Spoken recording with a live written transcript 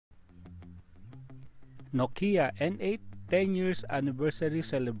Nokia N8 10 years anniversary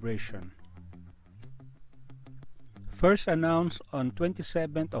celebration. First announced on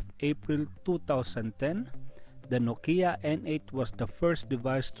 27th of April 2010, the Nokia N8 was the first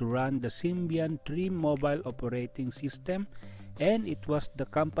device to run the Symbian 3 mobile operating system, and it was the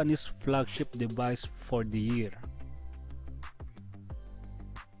company's flagship device for the year.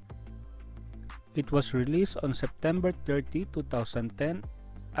 It was released on September 30, 2010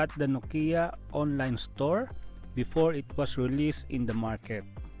 at the Nokia online store before it was released in the market.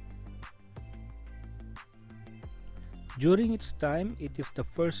 During its time, it is the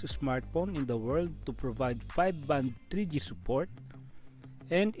first smartphone in the world to provide 5-band 3G support,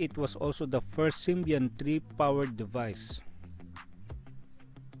 and it was also the first Symbian 3 powered device.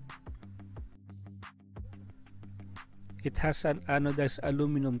 It has an anodized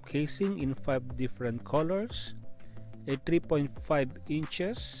aluminum casing in 5 different colors, a 3.5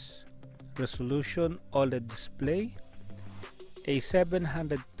 inches resolution OLED display, a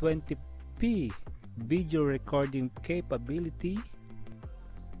 720p video recording capability,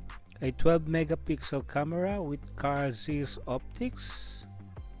 a 12 megapixel camera with car-Z optics,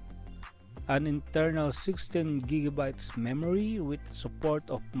 an internal 16 gigabytes memory with support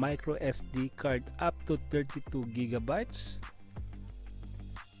of micro SD card up to 32 gigabytes,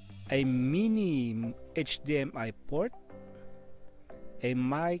 a mini HDMI port, a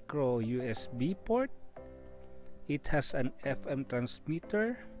micro USB port. It has an FM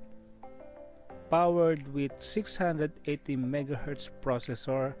transmitter powered with 680 MHz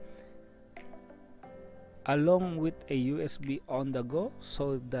processor, along with a USB on the go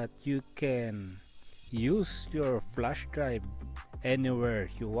so that you can use your flash drive anywhere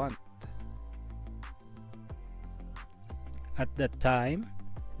you want. At that time,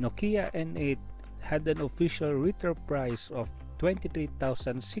 Nokia N8 had an official retail price of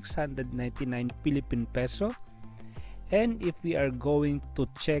 23,699 Philippine peso, and if we are going to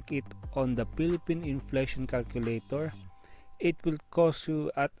check it on the Philippine inflation calculator, it will cost you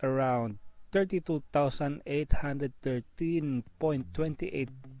at around 32,813.28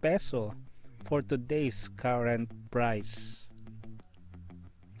 peso for today's current price.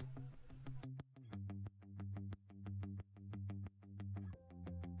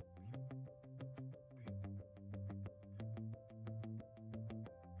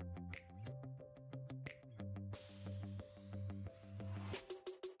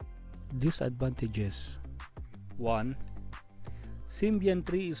 Disadvantages: 1. Symbian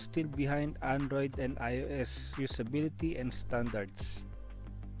 3 is still behind Android and iOS usability and standards.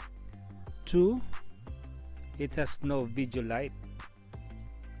 2. It has no video light.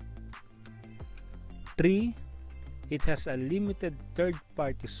 3. It has a limited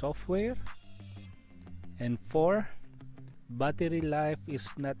third-party software. And 4. Battery life is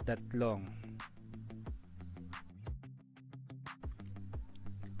not that long.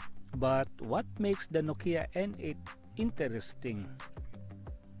 But what makes the Nokia N8 interesting?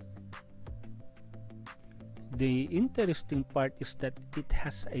 The interesting part is that it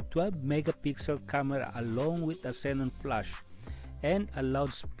has a 12 megapixel camera along with a xenon flash and a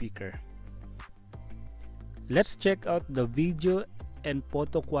loudspeaker. Let's check out the video and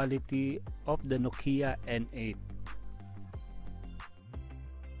photo quality of the Nokia N8.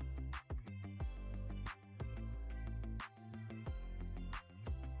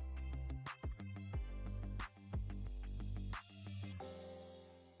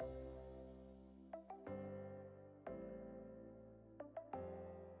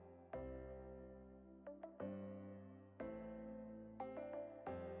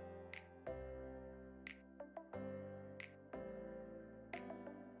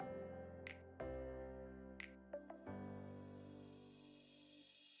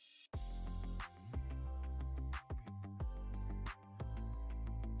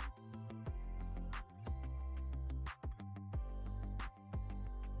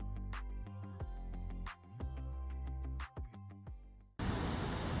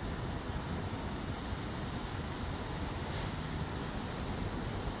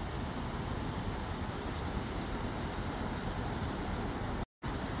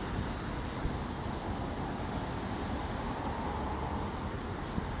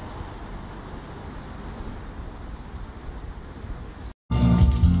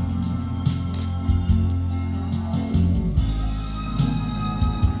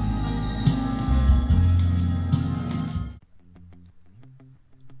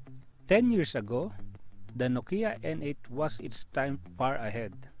 Ten years ago, the Nokia N8 was its time far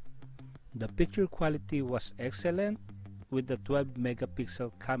ahead. The picture quality was excellent with the 12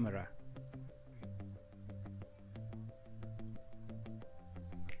 megapixel camera.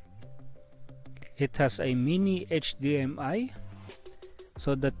 It has a mini HDMI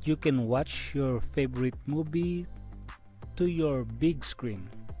so that you can watch your favorite movie to your big screen.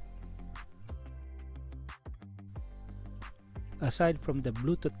 Aside from the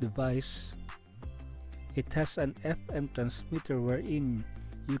Bluetooth device, it has an FM transmitter wherein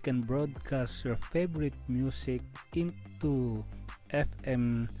you can broadcast your favorite music into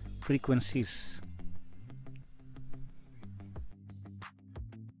FM frequencies.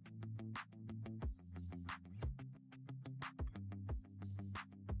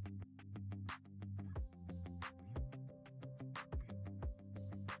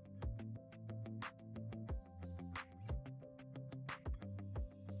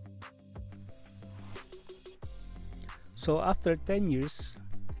 So after 10 years,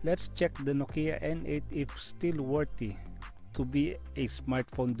 let's check the Nokia N8 if still worthy to be a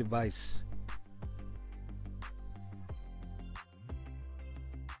smartphone device.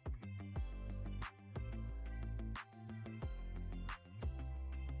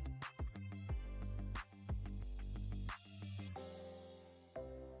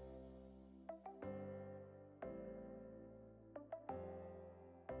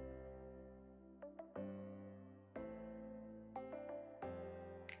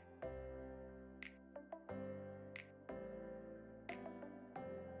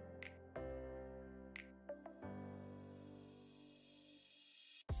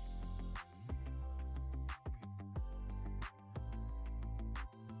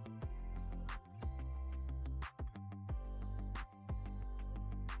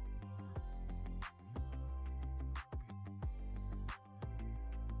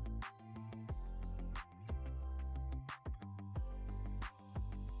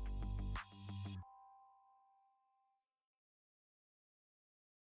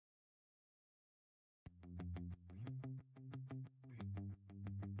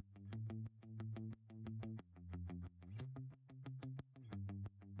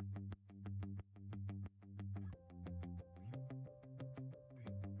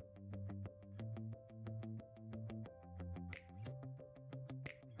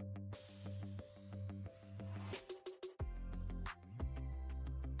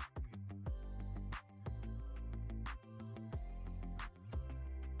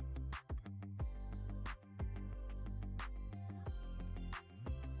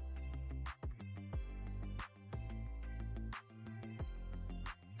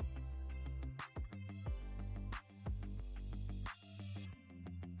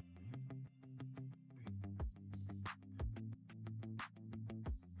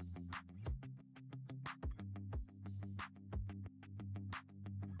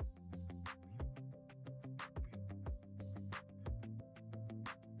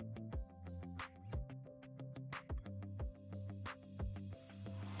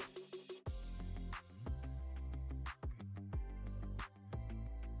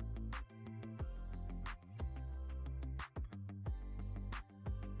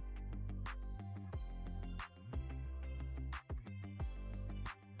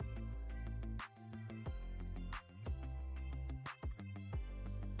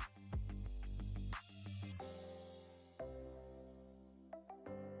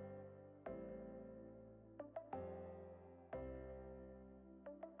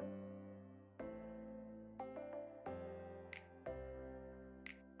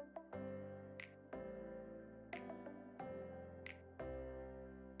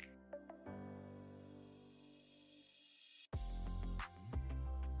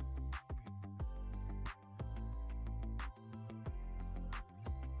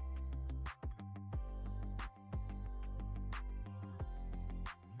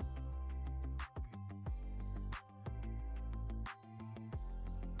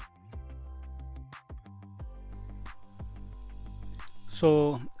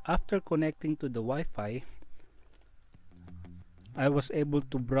 So after connecting to the Wi-Fi, I was able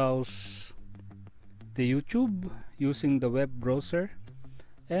to browse the YouTube using the web browser,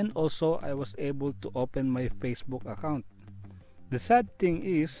 and also I was able to open my Facebook account. The sad thing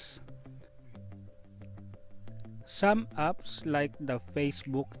is, some apps like the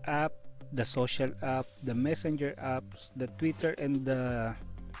Facebook app, the social app, the Messenger apps, the Twitter and the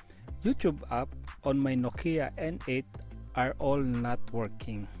YouTube app on my Nokia N8 are all not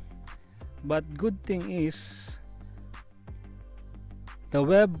working. But good thing is, the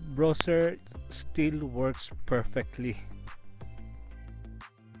web browser still works perfectly.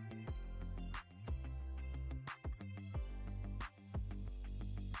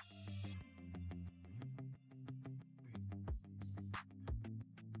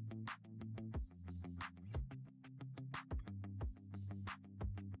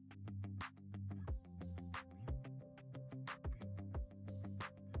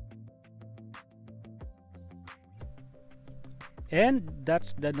 And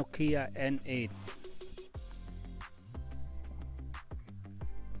that's the Nokia N8.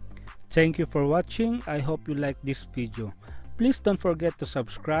 Thank you for watching. I hope you liked this video. Please don't forget to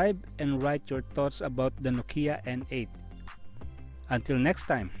subscribe and write your thoughts about the Nokia N8. Until next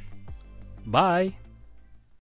time, bye!